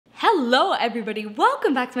Hello everybody,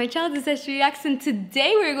 welcome back to my channel. This is Reacts, and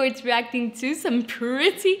today we're going to be reacting to some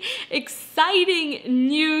pretty exciting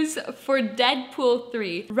news for Deadpool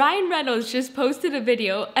 3. Ryan Reynolds just posted a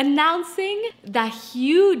video announcing that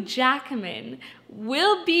Hugh Jackman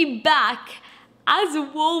will be back as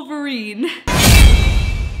Wolverine.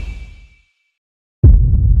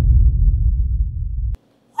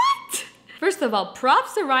 First of all,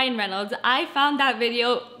 props to Ryan Reynolds. I found that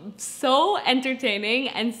video so entertaining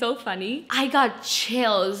and so funny. I got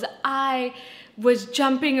chills. I was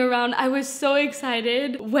jumping around. I was so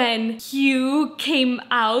excited when Hugh came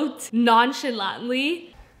out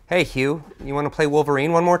nonchalantly. Hey Hugh, you want to play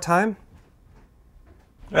Wolverine one more time?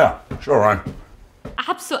 Yeah, sure, Ryan.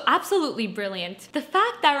 Absolutely brilliant. The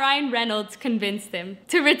fact that Ryan Reynolds convinced him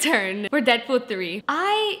to return for Deadpool 3.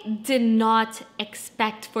 I did not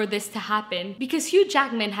expect for this to happen because Hugh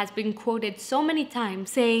Jackman has been quoted so many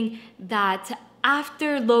times saying that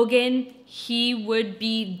after Logan, he would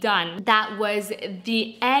be done. That was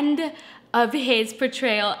the end of his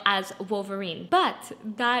portrayal as Wolverine. But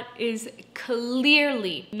that is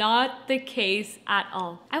clearly not the case at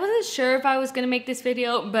all. I wasn't sure if I was gonna make this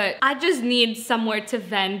video, but I just need somewhere to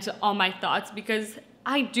vent all my thoughts because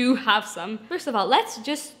I do have some. First of all, let's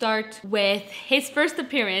just start with his first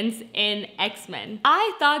appearance in X-Men.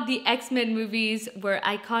 I thought the X-Men movies were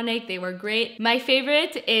iconic, they were great. My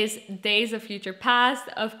favorite is Days of Future Past,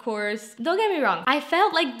 of course. Don't get me wrong, I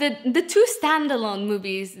felt like the two standalone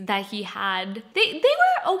movies that he had, they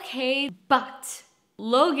were okay, but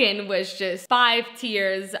Logan was just 5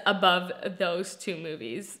 tiers above those two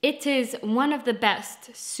movies. It is one of the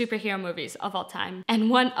best superhero movies of all time and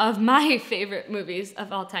one of my favorite movies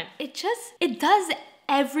of all time. It does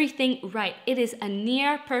everything right. It is a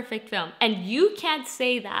near perfect film, and you can't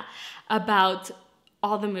say that about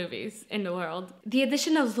all the movies in the world. The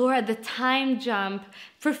addition of Laura, the time jump,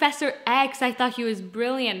 Professor X, I thought he was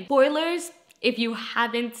brilliant. Spoilers, if you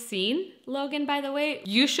haven't seen Logan, by the way,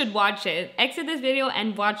 you should watch it. Exit this video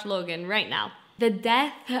and watch Logan right now. The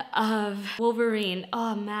death of Wolverine,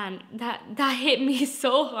 oh man, that hit me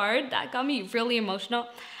so hard. That got me really emotional.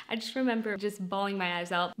 I just remember just bawling my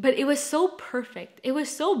eyes out. But it was so perfect. It was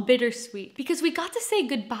so bittersweet because we got to say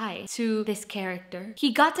goodbye to this character.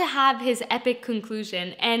 He got to have his epic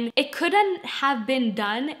conclusion, and it couldn't have been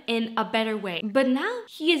done in a better way. But now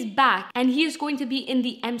he is back, and he is going to be in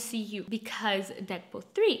the MCU because Deadpool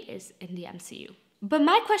 3 is in the MCU. But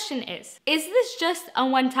my question is this just a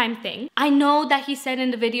one-time thing? I know that he said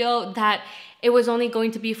in the video that it was only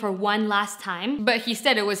going to be for one last time, but he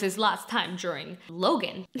said it was his last time during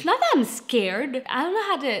Logan. It's not that I'm scared. I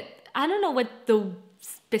don't know what the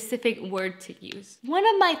specific word to use. One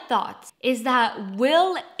of my thoughts is that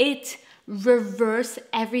will it reverse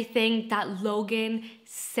everything that Logan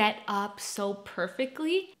set up so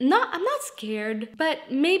perfectly? I'm not scared,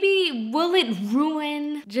 but maybe will it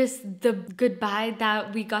ruin just the goodbye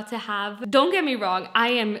that we got to have? Don't get me wrong, I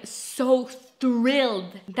am so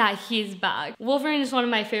thrilled that he's back. Wolverine is one of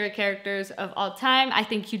my favorite characters of all time. I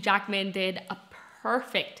think Hugh Jackman did a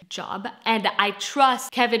perfect job, and I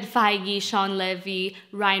trust Kevin Feige, Sean Levy,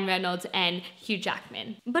 Ryan Reynolds, and Hugh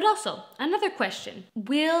Jackman. But also, another question.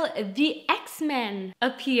 Will the X-Men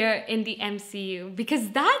appear in the MCU?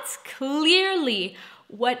 Because that's clearly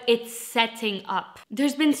what it's setting up.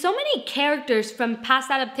 There's been so many characters from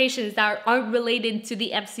past adaptations that aren't related to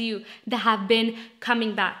the MCU that have been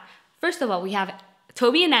coming back. First of all, we have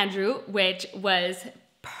Toby and Andrew, which was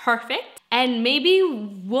perfect. And maybe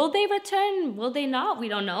will they return? Will they not? We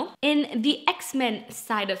don't know. In the X-Men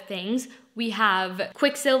side of things, we have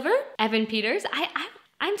Quicksilver, Evan Peters.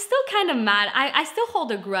 I'm still kind of mad. I still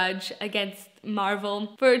hold a grudge against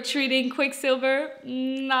Marvel for treating Quicksilver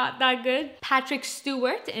not that good. Patrick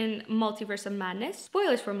Stewart in Multiverse of Madness.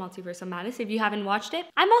 Spoilers for Multiverse of Madness if you haven't watched it.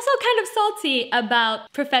 I'm also kind of salty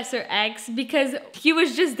about Professor X because he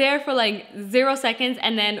was just there for like 0 seconds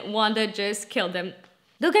and then Wanda just killed him.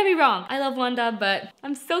 Don't get me wrong, I love Wanda, but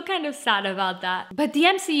I'm still kind of sad about that. But the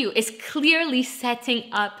MCU is clearly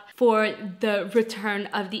setting up for the return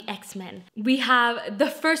of the X-Men. We have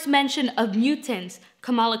the first mention of mutants,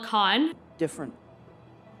 Kamala Khan. Different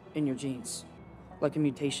in your genes, like a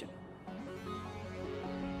mutation.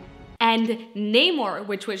 And Namor,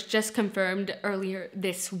 which was just confirmed earlier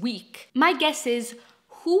this week. My guess is,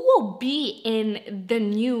 who will be in the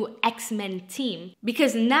new X-Men team?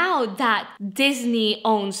 Because now that Disney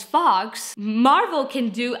owns Fox, Marvel can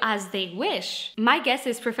do as they wish. My guess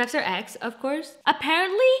is Professor X, of course.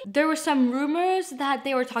 Apparently, there were some rumors that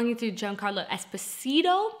they were talking to Giancarlo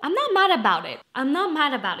Esposito. I'm not mad about it.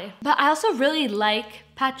 But I also really like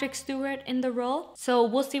Patrick Stewart in the role. So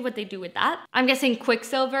we'll see what they do with that. I'm guessing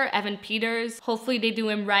Quicksilver, Evan Peters. Hopefully they do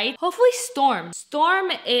him right. Hopefully Storm.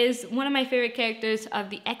 Storm is one of my favorite characters of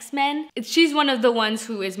the X-Men. She's one of the ones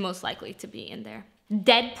who is most likely to be in there.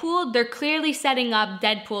 Deadpool, they're clearly setting up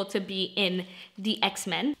Deadpool to be in the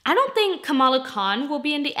X-Men. I don't think Kamala Khan will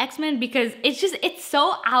be in the X-Men because it's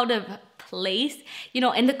so out of place. You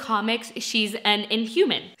know, in the comics, she's an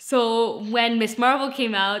Inhuman. So when Miss Marvel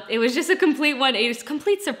came out, it was just a complete 180,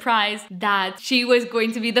 complete surprise that she was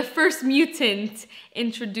going to be the first mutant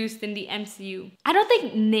introduced in the MCU. I don't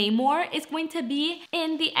think Namor is going to be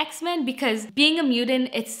in the X-Men because being a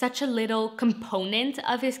mutant, it's such a little component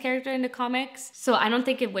of his character in the comics. So I don't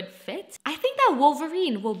think it would fit. I think that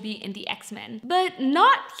Wolverine will be in the X-Men, but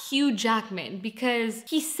not Hugh Jackman because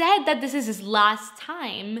he said that this is his last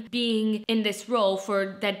time being in this role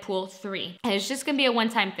for Deadpool 3. And it's just gonna be a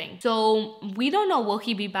one-time thing. So we don't know, will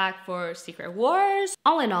he be back for Secret Wars?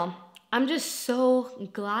 All in all, I'm just so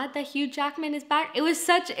glad that Hugh Jackman is back. It was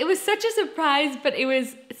such a surprise, but it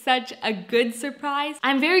was such a good surprise.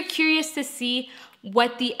 I'm very curious to see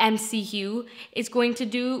what the MCU is going to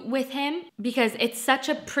do with him because it's such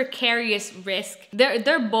a precarious risk.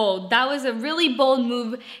 They're bold. That was a really bold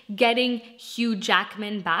move getting Hugh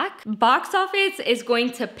Jackman back. Box office is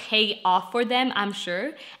going to pay off for them, I'm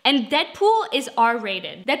sure. And Deadpool is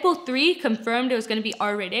R-rated. Deadpool 3 confirmed it was going to be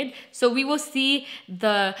R-rated. So we will see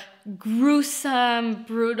the gruesome,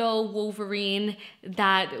 brutal Wolverine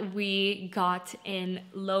that we got in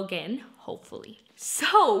Logan, hopefully.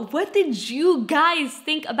 So, what did you guys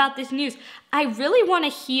think about this news? I really want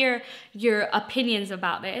to hear your opinions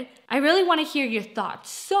about it. I really want to hear your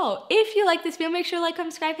thoughts. So, if you like this video, make sure to like,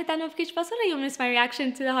 comment, subscribe, hit that notification bell so that you don't miss my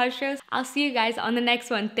reaction to the horror shows. I'll see you guys on the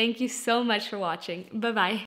next one. Thank you so much for watching. Bye-bye.